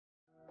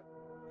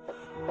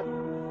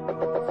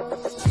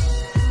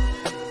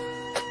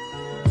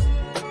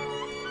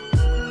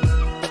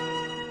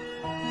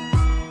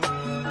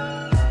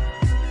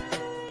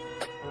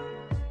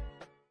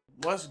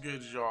What's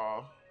good,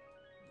 y'all?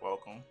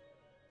 Welcome.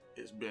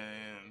 It's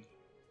been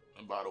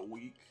about a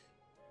week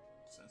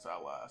since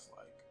I last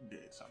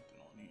did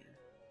something on here.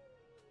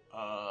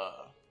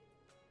 I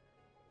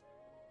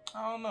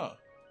don't know.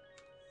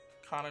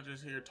 Kind of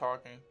just here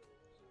talking,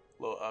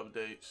 little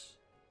updates,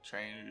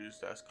 changes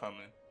that's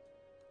coming.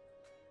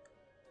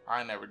 I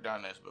ain't never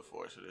done this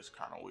before, so this is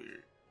kind of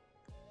weird.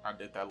 I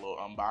did that little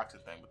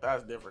unboxing thing, but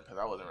that's different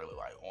because I wasn't really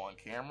on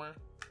camera,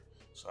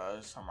 so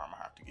that's something I'm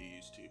gonna have to get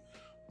used to.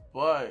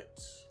 But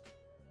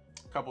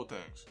a couple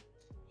things.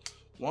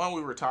 One,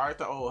 we retired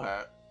the old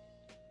hat.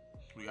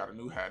 We got a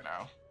new hat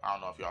now. I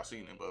don't know if y'all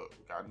seen it, but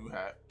we got a new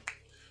hat.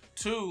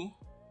 Two,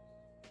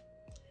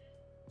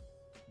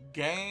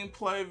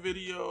 gameplay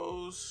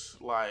videos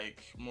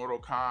like Mortal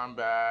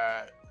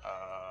Kombat.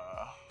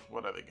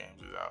 What other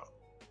games is out?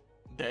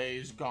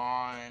 Days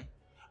Gone.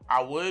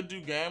 I would do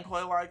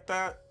gameplay like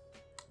that,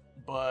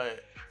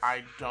 but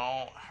I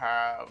don't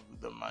have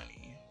the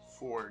money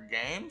for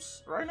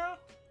games right now.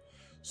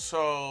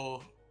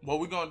 So what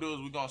we're gonna do is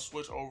we're gonna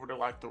switch over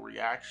to the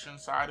reaction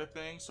side of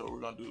things. So we're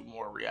gonna do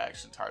more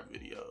reaction type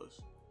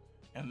videos.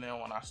 And then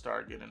when I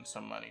start getting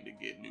some money to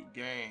get new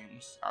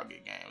games, I'll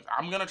get games.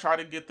 I'm gonna try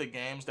to get the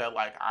games that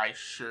I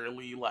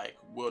surely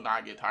will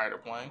not get tired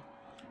of playing.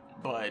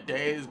 But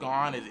Days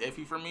Gone is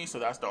iffy for me, so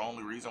that's the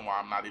only reason why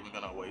I'm not even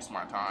gonna waste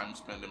my time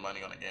spending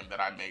money on a game that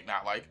I may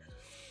not like.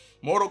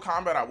 Mortal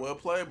Kombat I will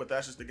play, but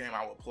that's just the game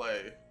I will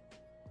play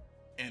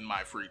in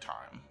my free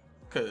time.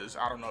 Because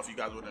I don't know if you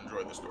guys would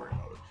enjoy the story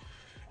mode.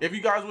 If you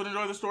guys would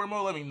enjoy the story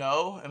mode, let me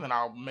know, and then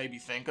I'll maybe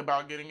think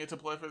about getting it to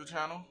play for the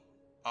channel.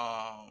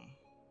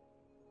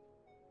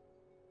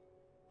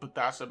 But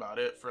that's about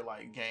it for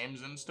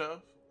games and stuff.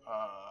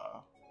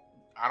 I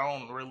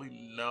don't really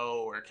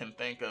know or can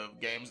think of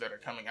games that are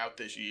coming out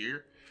this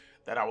year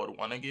that I would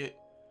want to get.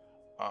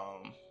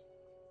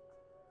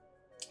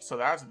 So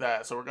that's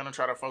that. So we're gonna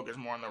try to focus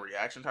more on the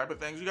reaction type of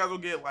things. You guys will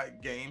get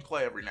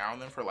gameplay every now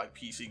and then for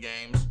PC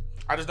games.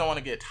 I just don't want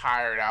to get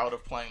tired out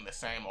of playing the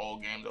same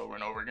old games over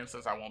and over again,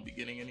 since I won't be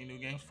getting any new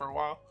games for a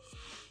while.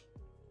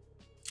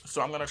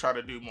 So I'm going to try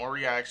to do more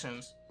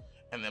reactions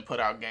and then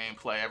put out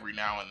gameplay every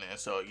now and then,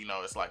 so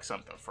it's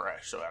something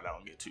fresh, so I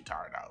don't get too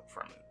tired out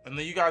from it. And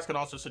then you guys can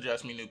also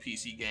suggest me new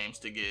PC games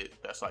to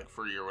get that's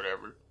free or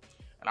whatever,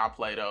 and I'll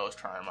play those,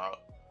 try them out.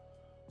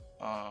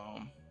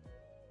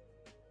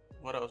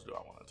 What else do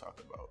I want to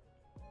talk about?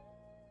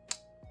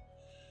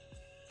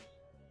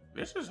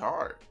 This is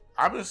hard.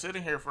 I've been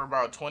sitting here for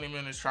about 20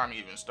 minutes trying to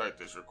even start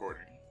this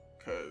recording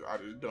because I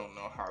just don't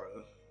know how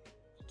to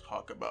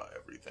talk about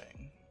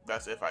everything.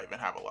 That's if I even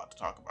have a lot to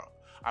talk about.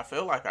 I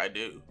feel like I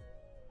do,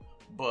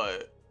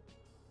 but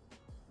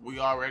we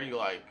already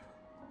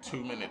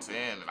 2 minutes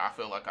in, and I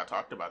feel like I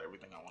talked about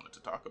everything I wanted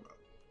to talk about.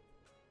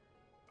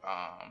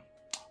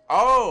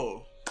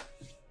 Oh,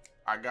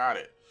 I got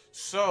it.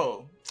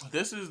 So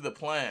this is the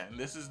plan.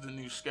 This is the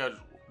new schedule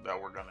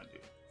that we're gonna do.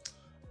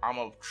 I'm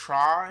gonna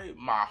try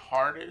my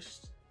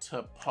hardest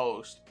to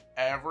post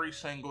every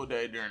single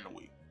day during the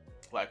week,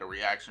 a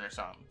reaction or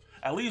something.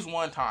 At least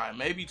one time,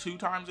 maybe 2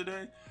 times a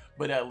day,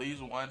 but at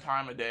least one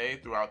time a day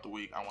throughout the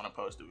week, I want to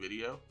post a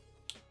video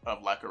of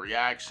a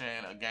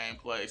reaction, a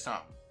gameplay,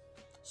 something.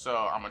 So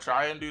I'm gonna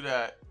try and do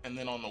that. And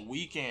then on the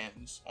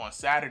weekends, on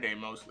Saturday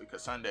mostly,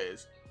 because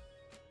Sundays,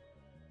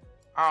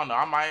 I don't know,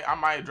 I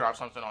might drop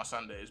something on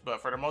Sundays,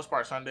 but for the most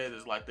part, Sundays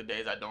is the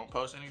days I don't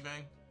post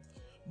anything.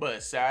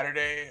 But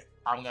Saturday,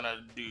 I'm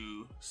gonna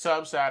do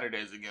sub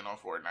Saturdays again on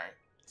Fortnite,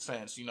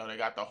 since they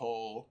got the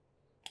whole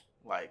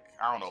I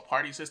don't know,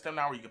 party system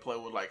now where you can play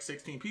with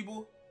 16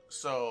 people.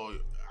 So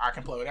I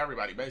can play with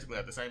everybody basically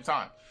at the same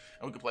time,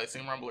 and we can play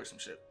Team Rumble or some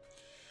shit.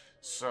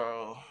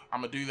 So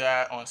I'm gonna do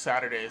that on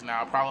Saturdays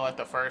now. Probably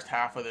the first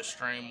half of the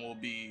stream will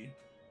be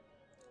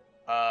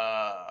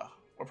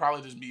we'll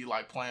probably just be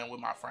playing with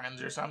my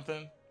friends or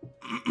something,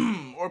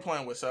 or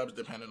playing with subs,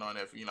 depending on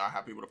if I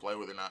have people to play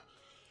with or not.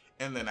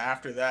 And then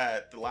after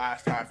that, the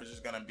last half is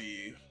just gonna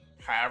be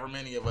however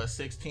many of us,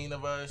 16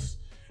 of us.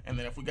 And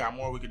then if we got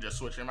more, we could just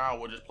switch them out.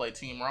 We'll just play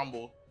Team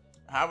Rumble.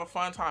 Have a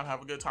fun time,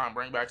 have a good time.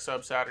 Bring back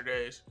sub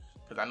Saturdays,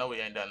 because I know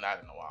we ain't done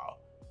that in a while.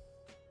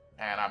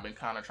 And I've been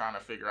kind of trying to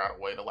figure out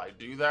a way to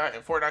do that.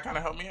 And Fortnite kind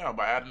of helped me out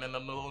by adding in a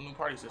little new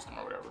party system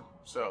or whatever.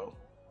 So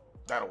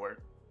that'll work.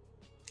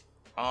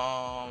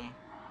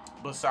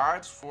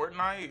 Besides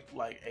Fortnite,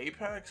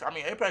 Apex. I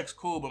mean, Apex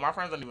cool, but my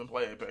friends don't even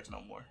play Apex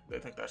no more. They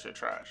think that shit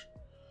trash.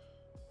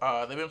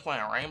 They've been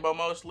playing Rainbow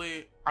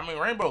mostly. I mean,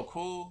 Rainbow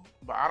cool,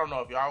 but I don't know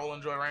if y'all will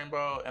enjoy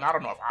Rainbow, and I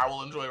don't know if I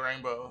will enjoy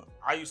Rainbow.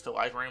 I used to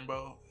like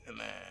Rainbow, and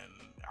then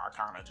it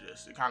kind of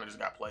just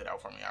got played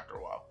out for me after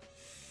a while.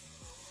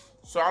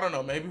 So I don't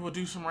know, maybe we'll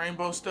do some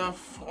Rainbow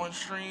stuff on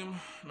stream.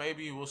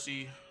 Maybe, we'll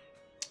see.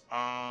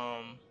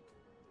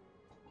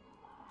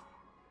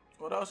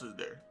 What else is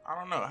there? I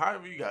don't know. How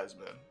have you guys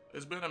been?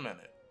 It's been a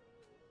minute.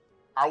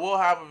 I will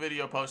have a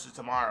video posted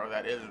tomorrow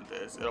that isn't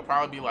this. It'll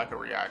probably be a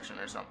reaction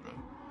or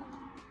something.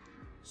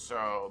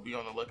 So be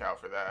on the lookout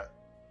for that.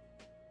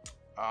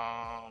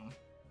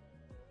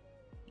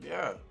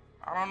 Yeah,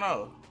 I don't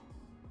know.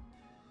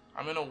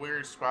 I'm in a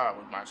weird spot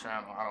with my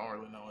channel. I don't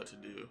really know what to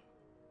do.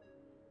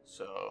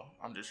 So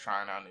I'm just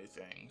trying out new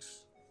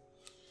things.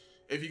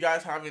 If you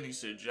guys have any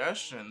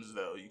suggestions,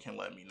 though, you can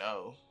let me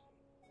know.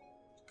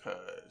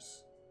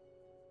 Because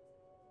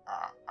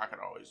I could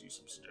always use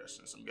some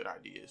suggestions, some good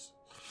ideas.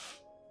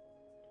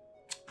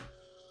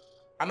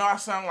 I know I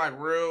sound like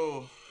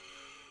real,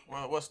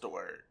 well, what's the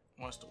word?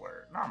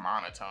 Not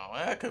monotone.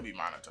 It could be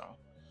monotone.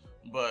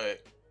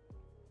 But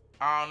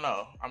I don't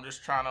know. I'm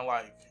just trying to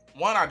like,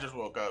 one, I just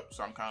woke up,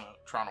 so I'm kind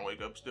of trying to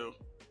wake up still.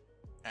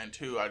 And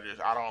two, I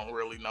don't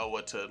really know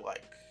what to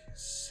like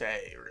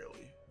say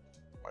really.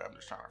 Like I'm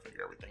just trying to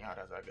figure everything out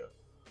as I go.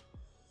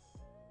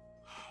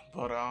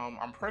 But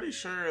I'm pretty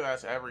sure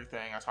that's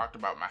everything. I talked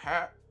about my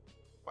hat,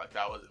 like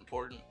that was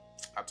important.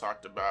 I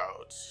talked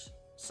about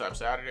Sub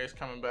Saturdays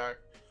coming back.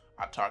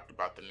 I talked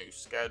about the new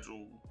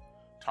schedule.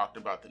 Talked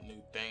about the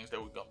new things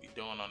that we're gonna be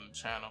doing on the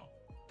channel.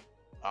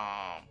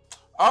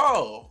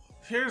 Oh,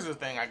 here's the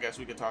thing I guess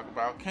we could talk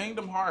about.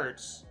 Kingdom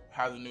Hearts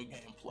has a new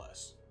game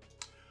plus.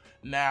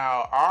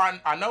 Now,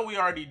 I know we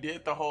already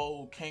did the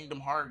whole Kingdom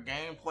Hearts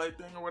gameplay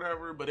thing or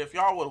whatever, but if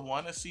y'all would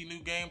want to see new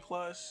game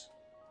plus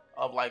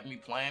of like me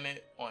playing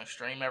it on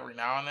stream every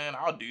now and then,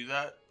 I'll do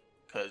that.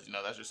 Because, you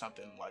know, that's just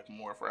something like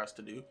more for us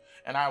to do.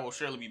 And I will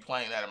surely be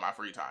playing that in my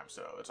free time,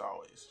 so it's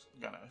always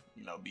gonna,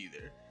 you know, be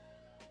there.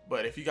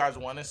 But if you guys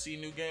want to see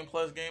new game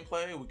plus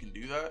gameplay, we can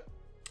do that.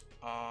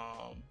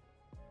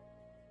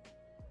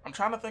 I'm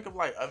trying to think of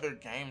like other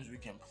games we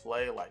can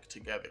play like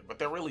together, but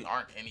there really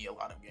aren't a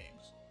lot of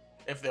games.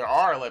 If there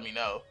are, let me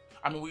know.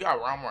 I mean, we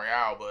got Realm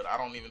Royale, but I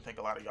don't even think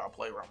a lot of y'all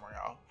play Realm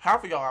Royale.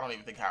 Half of y'all I don't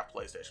even think have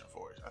PlayStation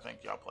 4s. I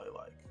think y'all play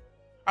like,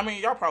 I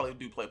mean, y'all probably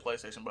do play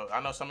PlayStation, but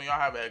I know some of y'all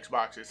have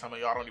Xboxes, some of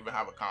y'all don't even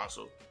have a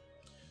console.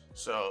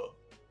 So,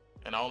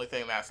 and the only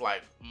thing that's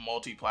like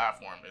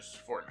multi-platform is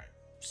Fortnite.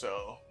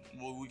 So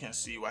we can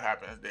see what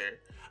happens there.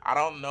 I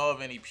don't know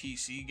of any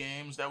PC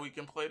games that we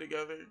can play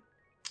together.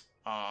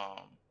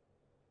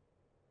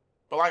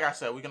 But like I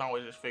said, we can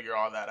always just figure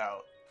all that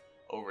out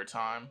over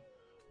time.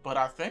 But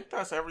I think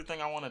that's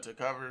everything I wanted to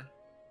cover.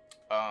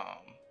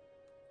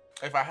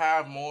 If I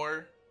have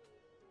more,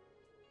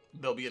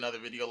 there'll be another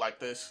video like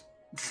this.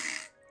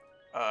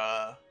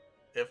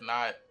 If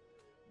not,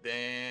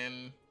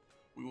 then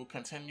we will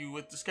continue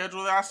with the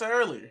schedule that I said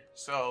earlier.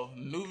 So,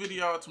 new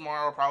video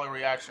tomorrow, probably a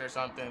reaction or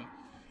something.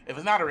 If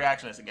it's not a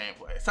reaction, it's a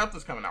gameplay.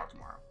 Something's coming out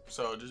tomorrow.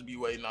 So, just be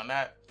waiting on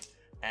that.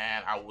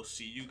 And I will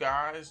see you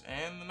guys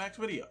in the next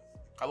video.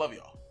 I love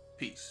y'all.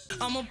 Peace.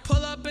 I'ma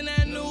pull up in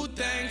that new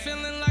thing,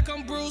 feeling like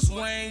I'm Bruce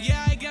Wayne.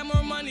 Yeah, I got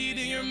more money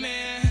than your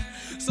man.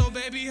 So,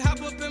 baby,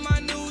 hop up in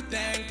my new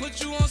thing.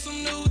 Put you on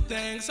some new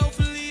things.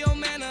 Hopefully, your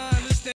man